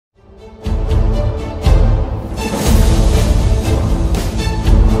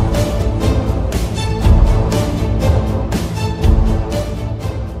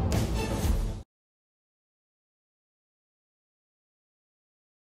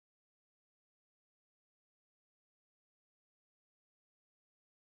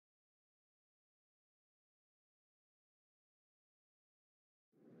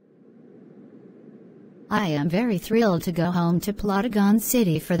I am very thrilled to go home to Plotagon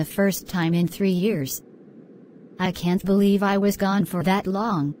City for the first time in 3 years. I can't believe I was gone for that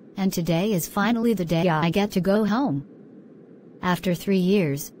long, and today is finally the day I get to go home. After 3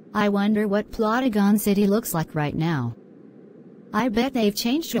 years, I wonder what Plotagon City looks like right now. I bet they've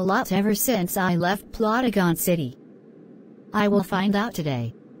changed a lot ever since I left Plotagon City. I will find out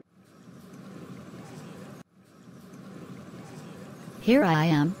today. Here I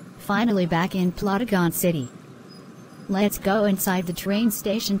am, finally back in Plotagon City. Let's go inside the train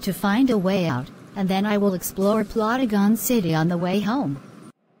station to find a way out, and then I will explore Plotagon City on the way home.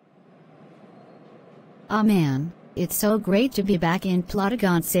 Oh man, it's so great to be back in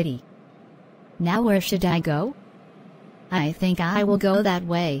Plotagon City. Now where should I go? I think I will go that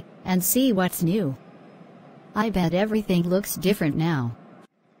way, and see what's new. I bet everything looks different now.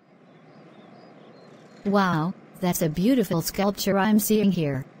 Wow, that's a beautiful sculpture I'm seeing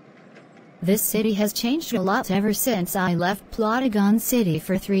here. This city has changed a lot ever since I left Plotagon City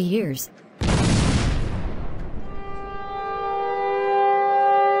for 3 years.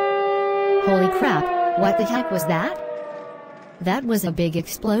 Holy crap, what the heck was that? That was a big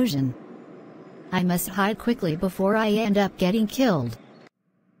explosion. I must hide quickly before I end up getting killed.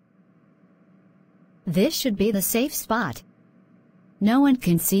 This should be the safe spot. No one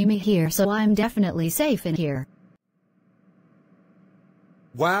can see me here, so I'm definitely safe in here.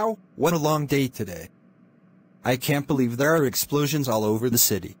 Wow, what a long day today. I can't believe there are explosions all over the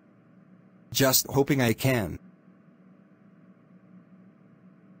city. Just hoping I can.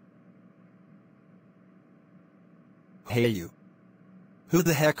 Hey you. Who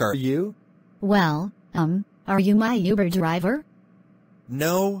the heck are you? Well, are you my Uber driver?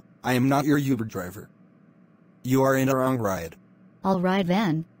 No, I am not your Uber driver. You are in a wrong ride. Alright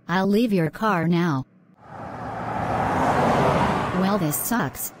then, I'll leave your car now. Well, this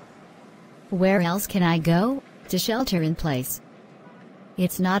sucks. Where else can I go to shelter in place?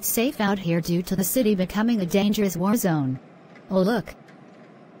 It's not safe out here due to the city becoming a dangerous war zone. Oh look.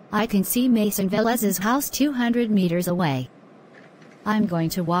 I can see Mason Velez's house 200 meters away. I'm going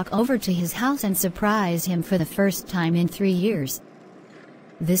to walk over to his house and surprise him for the first time in 3 years.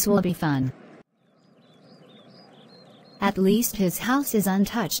 This will be fun. At least his house is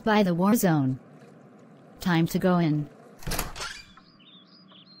untouched by the war zone. Time to go in.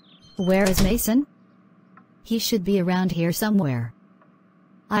 Where is Mason? He should be around here somewhere.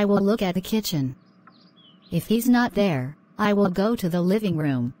 I will look at the kitchen. If he's not there, I will go to the living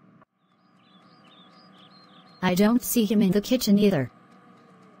room. I don't see him in the kitchen either.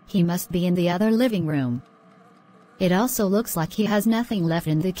 He must be in the other living room. It also looks like he has nothing left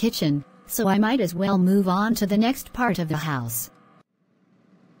in the kitchen, so I might as well move on to the next part of the house.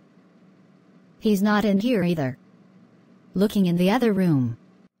 He's not in here either. Looking in the other room.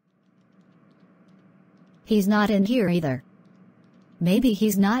 He's not in here either. Maybe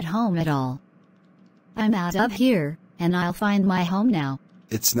he's not home at all. I'm out of here, and I'll find my home now.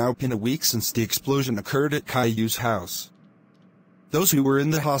 It's now been a week since the explosion occurred at Caillou's house. Those who were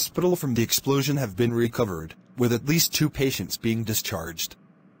in the hospital from the explosion have been recovered, with at least 2 patients being discharged.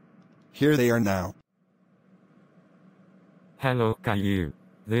 Here they are now. Hello Caillou.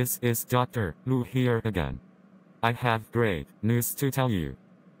 This is Dr. Lu here again. I have great news to tell you.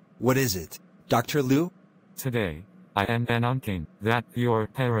 What is it, Dr. Lu? Today, I am announcing that your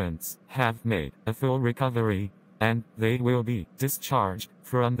parents have made a full recovery, and they will be discharged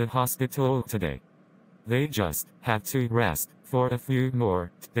from the hospital today. They just have to rest for a few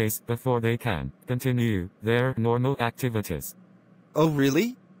more days before they can continue their normal activities. Oh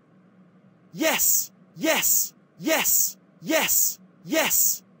really? Yes! Yes! Yes! Yes!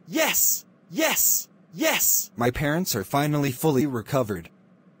 Yes! Yes! Yes! Yes! My parents are finally fully recovered.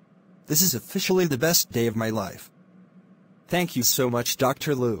 This is officially the best day of my life. Thank you so much,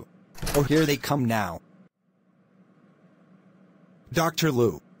 Dr. Lu. Oh, here they come now. Dr.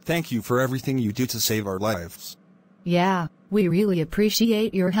 Lu, thank you for everything you do to save our lives. Yeah, we really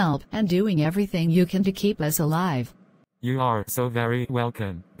appreciate your help and doing everything you can to keep us alive. You are so very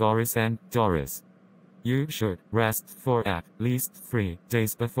welcome, Boris and Doris. You should rest for at least 3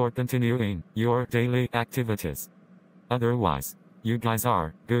 days before continuing your daily activities. Otherwise, you guys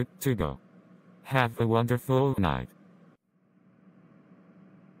are good to go. Have a wonderful night.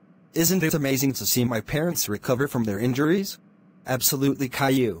 Isn't it amazing to see my parents recover from their injuries? Absolutely,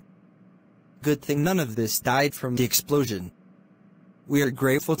 Caillou. Good thing none of this died from the explosion. We are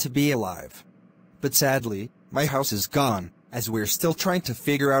grateful to be alive. But sadly, my house is gone, as we're still trying to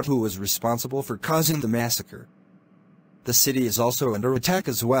figure out who was responsible for causing the massacre. The city is also under attack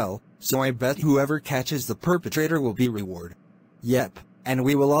as well, so I bet whoever catches the perpetrator will be rewarded. Yep, And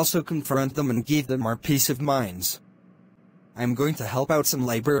we will also confront them and give them our peace of minds. I'm going to help out some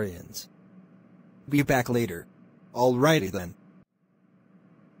librarians. Be back later. Alrighty then.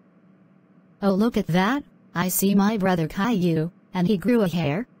 Oh, look at that! I see my brother Caillou, and he grew a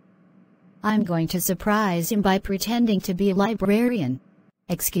hair. I'm going to surprise him by pretending to be a librarian.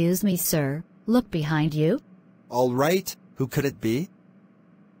 Excuse me, sir, look behind you. Alright, who could it be?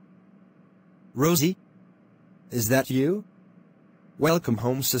 Rosie? Is that you? Welcome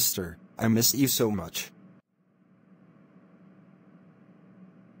home, sister. I miss you so much.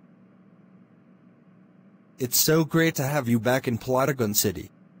 It's so great to have you back in Plotagon City.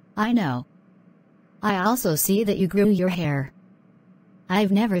 I know. I also see that you grew your hair.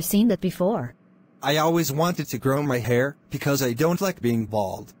 I've never seen that before. I always wanted to grow my hair, because I don't like being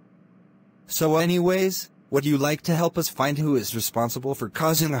bald. So anyways, would you like to help us find who is responsible for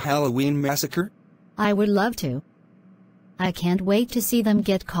causing a Halloween massacre? I would love to. I can't wait to see them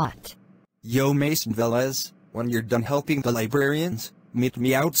get caught. Yo, Mason Velez, when you're done helping the librarians, meet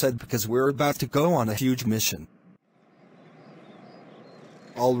me outside because we're about to go on a huge mission.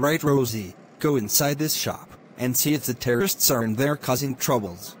 Alright, Rosie, go inside this shop, and see if the terrorists are in there causing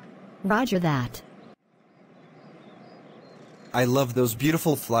troubles. Roger that. I love those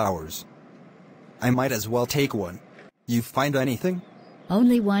beautiful flowers. I might as well take one. You find anything?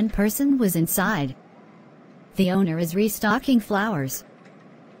 Only one person was inside. The owner is restocking flowers.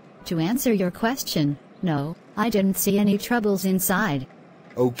 To answer your question, no, I didn't see any troubles inside.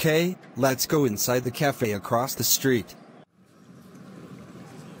 Okay, let's go inside the cafe across the street.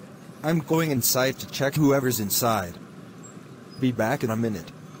 I'm going inside to check whoever's inside. Be back in a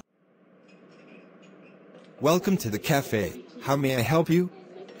minute. Welcome to the cafe. How may I help you?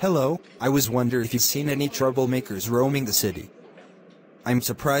 Hello, I was wondering if you've seen any troublemakers roaming the city. I'm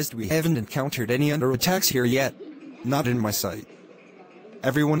surprised we haven't encountered any under attacks here yet. Not in my sight.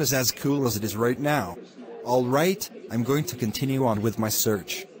 Everyone is as cool as it is right now. Alright, I'm going to continue on with my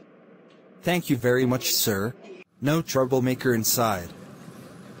search. Thank you very much, sir. No troublemaker inside.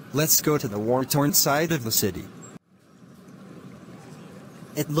 Let's go to the war-torn side of the city.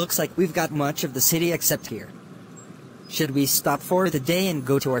 It looks like we've got much of the city except here. Should we stop for the day and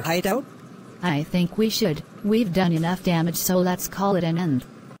go to our hideout? I think we should. We've done enough damage, so let's call it an end.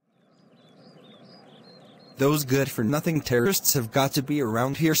 Those good-for-nothing terrorists have got to be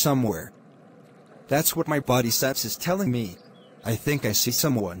around here somewhere. That's what my body sense is telling me. I think I see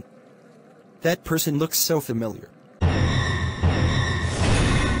someone. That person looks so familiar.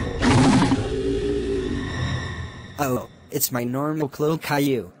 Oh, it's my normal clone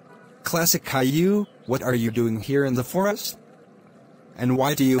Caillou. Classic Caillou, what are you doing here in the forest? And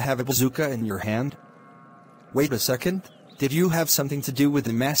why do you have a bazooka in your hand? Wait a second, did you have something to do with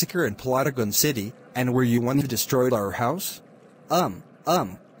the massacre in Plotagon City, and were you one who destroyed our house?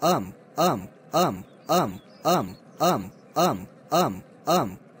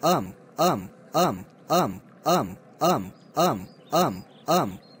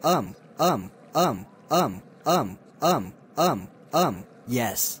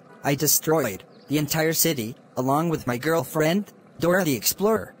 Yes, I destroyed the entire city, along with my girlfriend, Dora the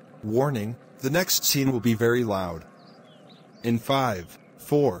Explorer. Warning, the next scene will be very loud. In 5,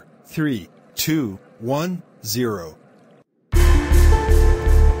 4, 3, 2, 1, 0.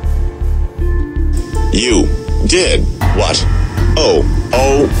 You did what? Oh,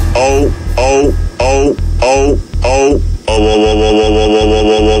 oh, oh, oh, oh, oh, oh,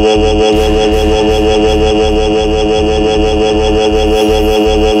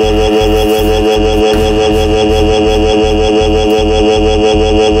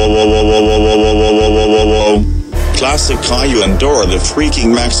 Classic Caillou and Dora the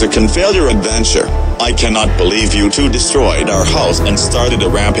freaking Mexican failure adventure. I cannot believe you two destroyed our house and started a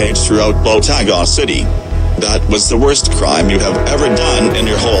rampage throughout Plotagon City. That was the worst crime you have ever done in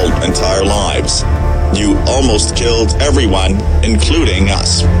your whole entire lives. You almost killed everyone, including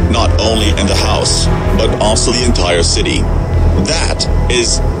us, not only in the house, but also the entire city. That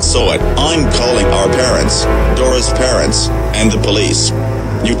is so it. I'm calling our parents, Dora's parents, and the police.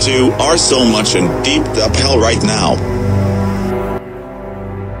 You two are so much in deep up hell right now.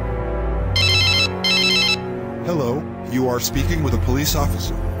 Hello, you are speaking with a police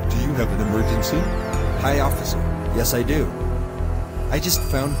officer. Do you have an emergency? Hi, officer. Yes, I do. I just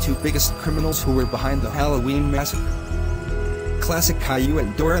found two biggest criminals who were behind the Halloween massacre. Classic Caillou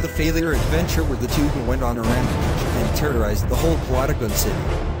and Dora the Failure Adventure were the two who went on a rampage and terrorized the whole Plotagon city.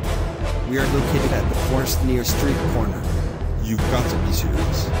 We are located at the forest near street corner. You've got to be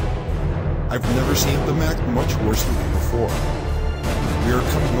serious. I've never seen them act much worse than before. We are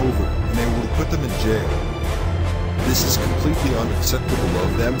coming over, and they will put them in jail. This is completely unacceptable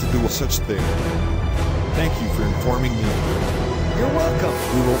of them to do such thing. Thank you for informing me. You're welcome.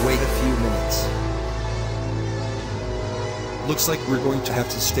 We will wait a few minutes. Looks like we're going to have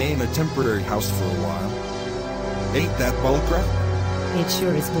to stay in a temporary house for a while. Ain't that bullcrap? It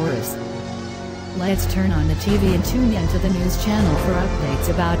sure is, Boris. Let's turn on the TV and tune into the news channel for updates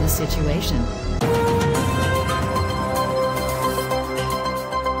about the situation.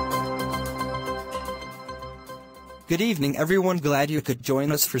 Good evening everyone, glad you could join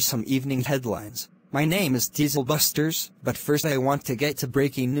us for some evening headlines. My name is Diesel Busters, but first I want to get to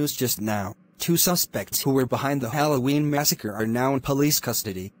breaking news just now. 2 suspects who were behind the Halloween massacre are now in police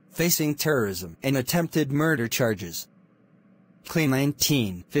custody, facing terrorism and attempted murder charges. Caillou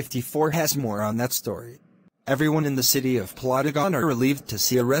 1954 has more on that story. Everyone in the city of Plotagon are relieved to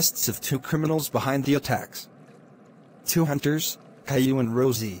see arrests of 2 criminals behind the attacks. 2 hunters, Caillou and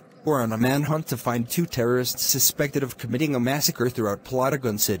Rosie, were on a manhunt to find 2 terrorists suspected of committing a massacre throughout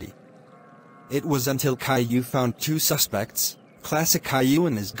Plotagon City. It was until Caillou found 2 suspects, classic Caillou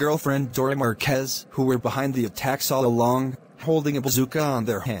and his girlfriend Dora Marquez, who were behind the attacks all along, holding a bazooka on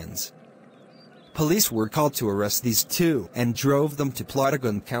their hands. Police were called to arrest these 2 and drove them to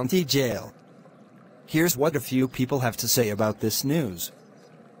Plotagon County Jail. Here's what a few people have to say about this news.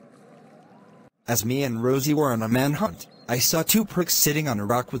 As me and Rosie were on a manhunt, I saw 2 pricks sitting on a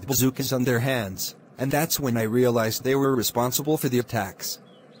rock with bazookas on their hands, and that's when I realized they were responsible for the attacks.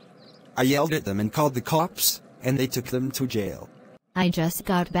 I yelled at them and called the cops, and they took them to jail. I just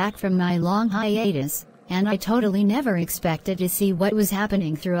got back from my long hiatus, and I totally never expected to see what was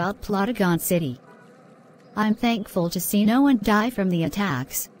happening throughout Plotagon City. I'm thankful to see no one die from the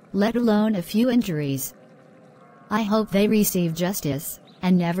attacks, let alone a few injuries. I hope they receive justice,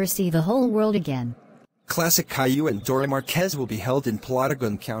 and never see the whole world again. Classic Caillou and Dora Marquez will be held in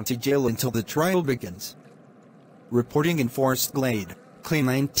Plotagon County Jail until the trial begins. Reporting in Forest Glade, Caillou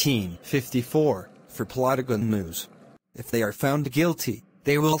 1954, for Plotagon News. If they are found guilty,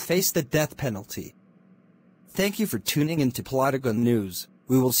 they will face the death penalty. Thank you for tuning into Plotagon News.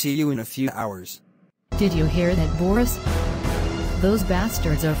 We will see you in a few hours. Did you hear that, Boris? Those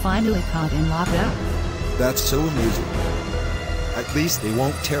bastards are finally caught and locked up. That's so amazing. At least they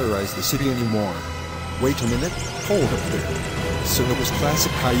won't terrorize the city anymore. Wait a minute, hold up there. So it was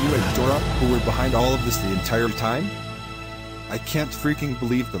classic Caillou and Dora who were behind all of this the entire time? I can't freaking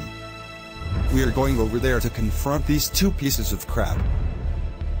believe them. We are going over there to confront these 2 pieces of crap.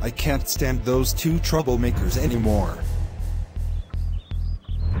 I can't stand those 2 troublemakers anymore.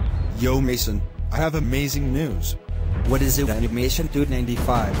 Yo Mason, I have amazing news. What is it, Animation Dude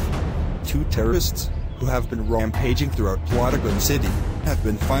 95? 2 terrorists, who have been rampaging throughout Plotagon City, have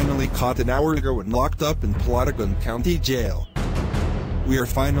been finally caught an hour ago and locked up in Plotagon County Jail. We are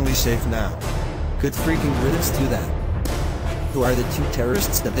finally safe now. Good freaking riddance to that. Who are the 2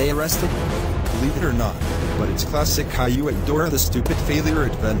 terrorists that they arrested? Believe it or not, but it's classic Caillou and Dora the Stupid Failure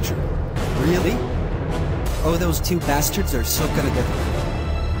Adventure. Really? Oh, those 2 bastards are so gonna get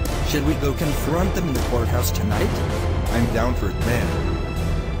them. Should we go confront them in the courthouse tonight? I'm down for it, man.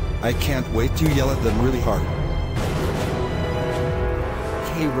 I can't wait to yell at them really hard.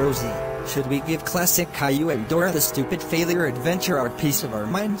 Hey Rosie, should we give classic Caillou and Dora the Stupid Failure Adventure our piece of our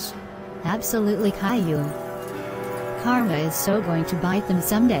minds? Absolutely, Caillou. Karma is so going to bite them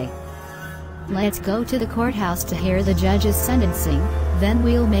someday. Let's go to the courthouse to hear the judge's sentencing, then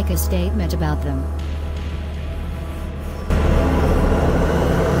we'll make a statement about them.